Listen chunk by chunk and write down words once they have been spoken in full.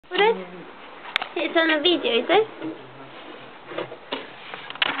What is? It's on a video, is it?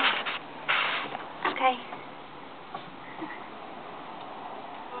 Okay.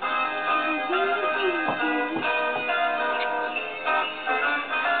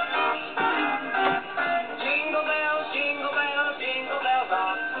 Jingle bells, jingle bells, jingle bells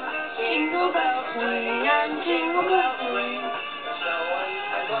rock. Jingle bells swing and jingle bells ring. Snowing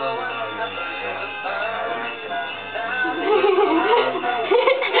and blowing in the fields of fun. Now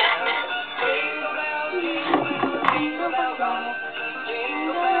jingle bells, jingle bells, jingle bells rock.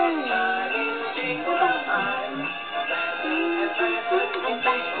 Jingle bells chiming, jingle bells time. Dancing and prancing in jingle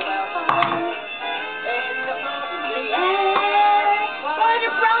bells time. In the frosty air, what a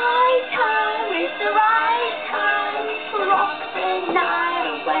bright time! It's the right time to rock the night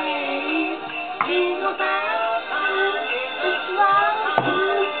away. Jingle bells time, it's right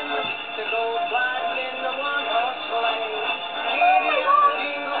time to go flying in the one-horse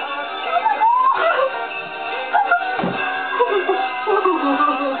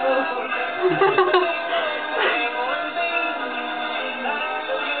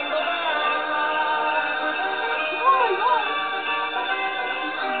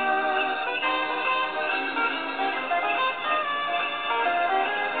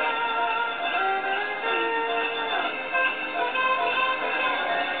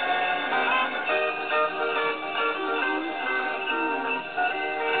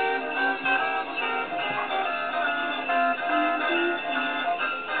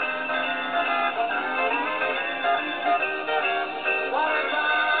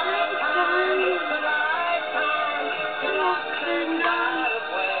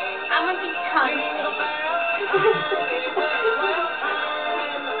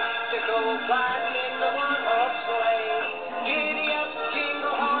sleigh. Giddy up,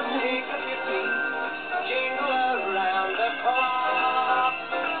 jingle horse, jingle,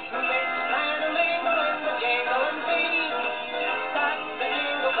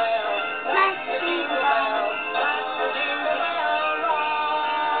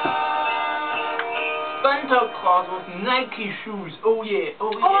 Santa Claus with Nike shoes. Oh yeah,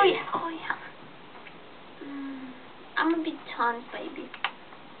 oh yeah. Oh yeah, oh yeah. I'm a bit tanned, baby.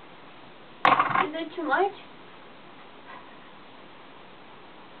 Is it too much?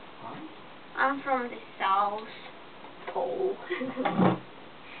 What? I'm from the South Pole. It's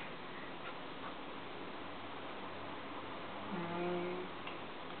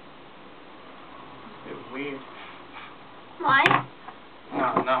a bit weird. Why?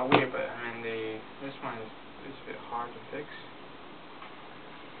 No, not weird, but I mean this one is a bit hard to fix.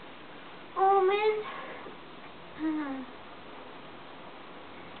 Oh man.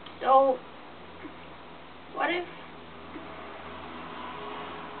 So, what if?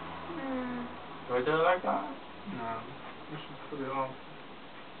 Do I do it like that? No. We should put it on.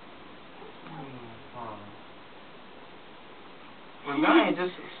 Well, then it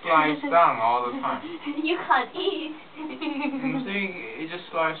just slides down all the time. You can't eat. You see, it just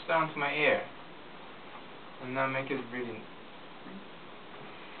slides down to my ear. And that makes it really...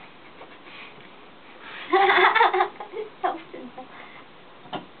 So simple.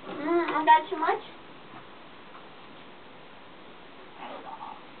 Is that too much?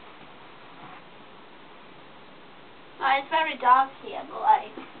 It's very dark here, but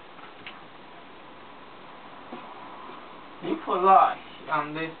like... You put light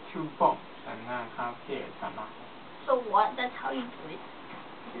on these two bumps and then come here to nothing. So what? That's how you do it,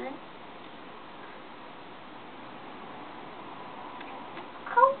 isn't it?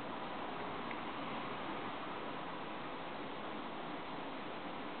 Cool.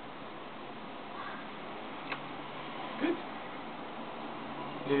 Good.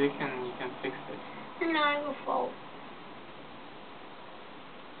 You can fix it. No, I will fall.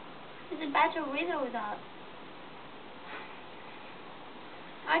 Is it better with or without?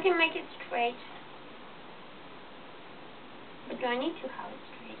 I can make it straight. But do I need to have it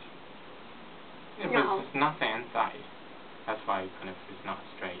straight? Yeah, No. but there's nothing inside. That's why it's not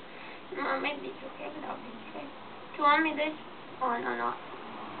straight. No, maybe it's okay without being straight. Do you want me this or not?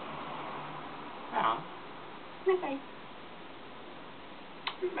 Yeah. Okay.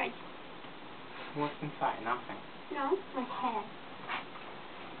 Right. What's inside? Nothing. No, my hair.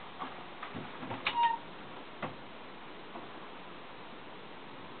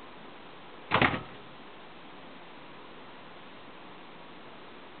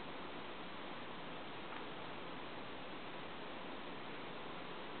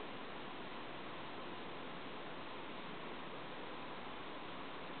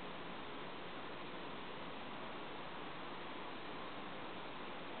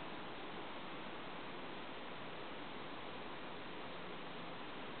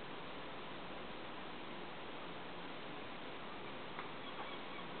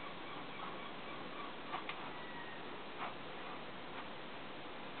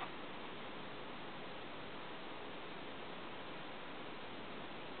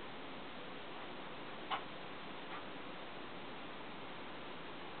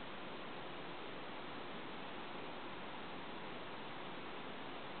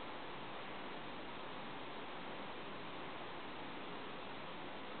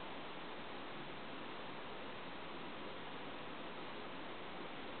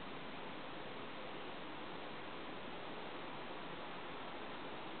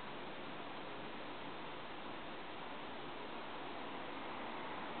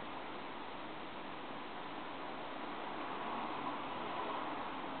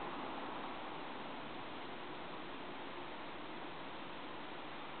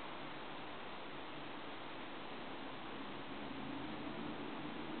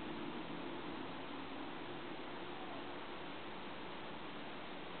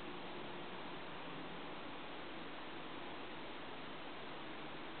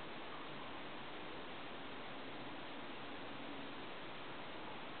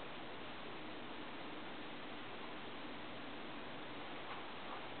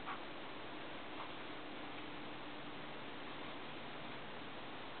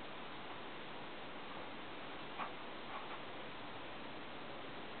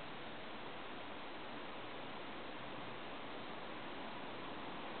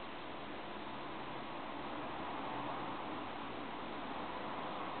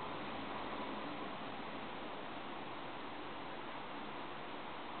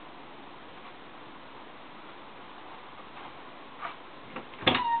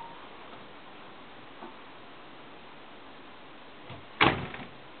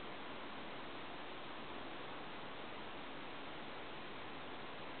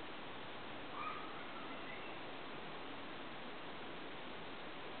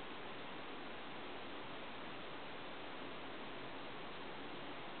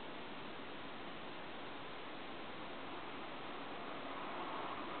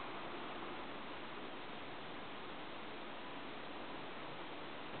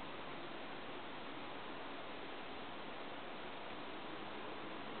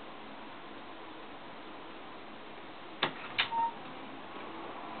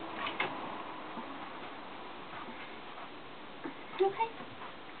 okay?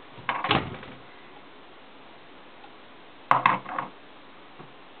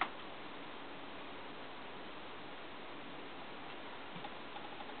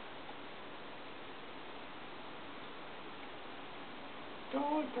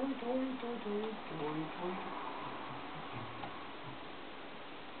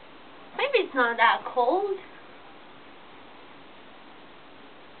 Maybe it's not that cold.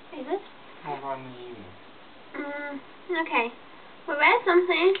 Is it? Okay. We'll wear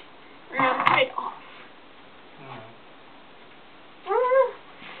something and I'll put it off.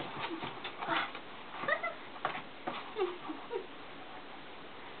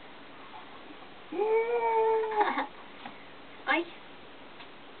 Oi.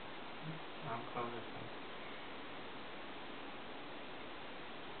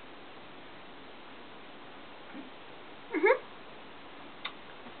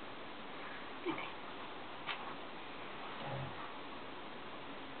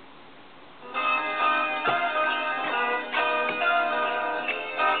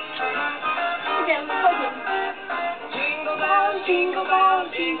 Jingle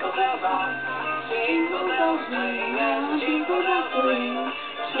bells, jingle bells rock. Jingle bells ring and jingle bells ring.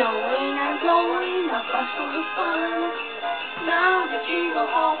 Snowing and blowing a bustle of fun. Now the jingle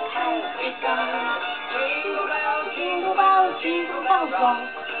hop has begun. Jingle bells, jingle bells, jingle bells rock.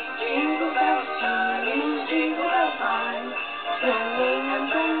 Jingle bells ring, jingle bells high. Snowing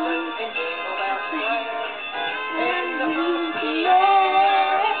and blowing and jingle bells swing. And the windy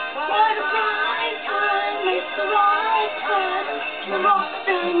air, what a bright time! It's the right time to rock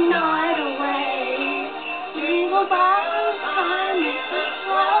the night away. Jingle bell time, it's the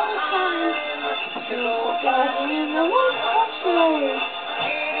swell time to ride in the one-horse sleigh.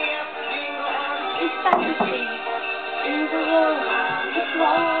 It's fantasy, jingle around the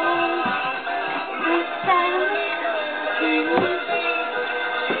clock. This time, jingle,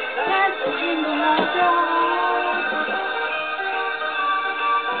 that's the jingle all day.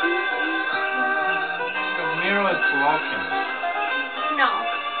 Broken. No.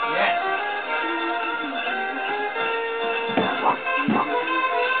 Yes.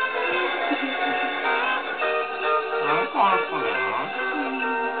 I'm calling for that.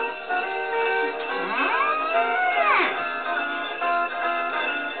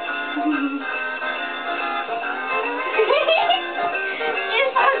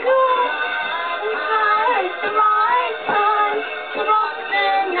 It's so cool. It's the right time to rock the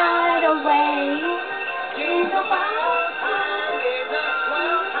night away. Jingle bell time is a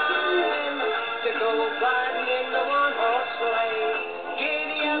swell time to go riding in the one-horse sleigh.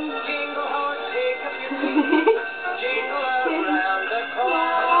 Giddy up, jingle horse, take up your feet. Jingle around the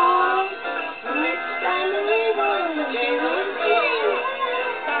clock. Mix and the jingle, jingle ring.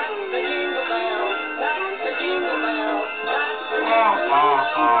 That's the jingle bell, that's the jingle bell, that's the jingle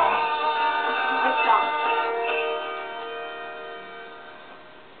bell. I stopped.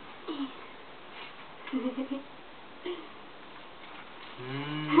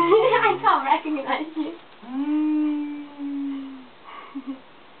 I can't recognize you.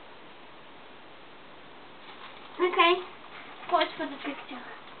 Okay, pause for the picture.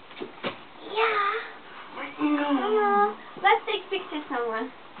 Yeah. Hello. Let's take pictures,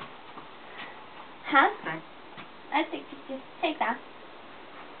 someone. Huh? Okay. Let's take pictures. Take that.